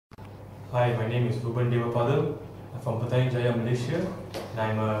Hi, my name is Reuben Devapatham. I'm from Jaya, Malaysia,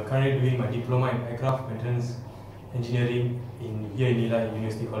 and I'm currently doing my Diploma in Aircraft Maintenance Engineering here in Nilai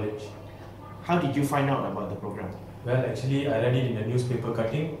University College. How did you find out about the program? Well, actually, I read it in a newspaper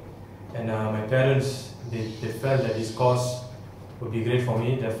cutting, and my parents, they felt that this course would be great for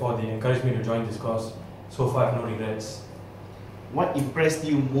me, therefore they encouraged me to join this course. So far, I have no regrets. What impressed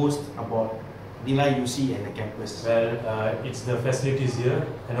you most about Nilai UC and the campus? Well, it's the facilities here,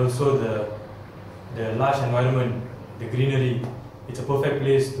 and also the large environment, the greenery. It's a perfect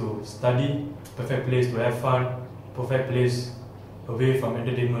place to study, perfect place to have fun, perfect place away from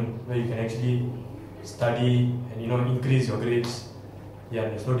entertainment, where you can actually study and increase your grades. Yeah,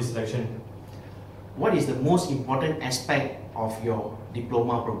 there's no distraction. What is the most important aspect of your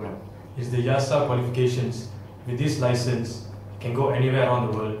diploma program? It's the YASA qualifications. With this license, you can go anywhere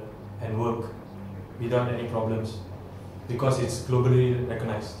around the world and work without any problems because it's globally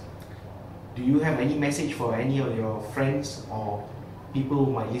recognized. Do you have any message for any of your friends or people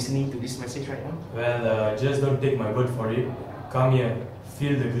who might listening to this message right now? Well, just don't take my word for it. Come here,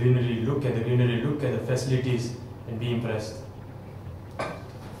 feel the greenery, look at the facilities, and be impressed.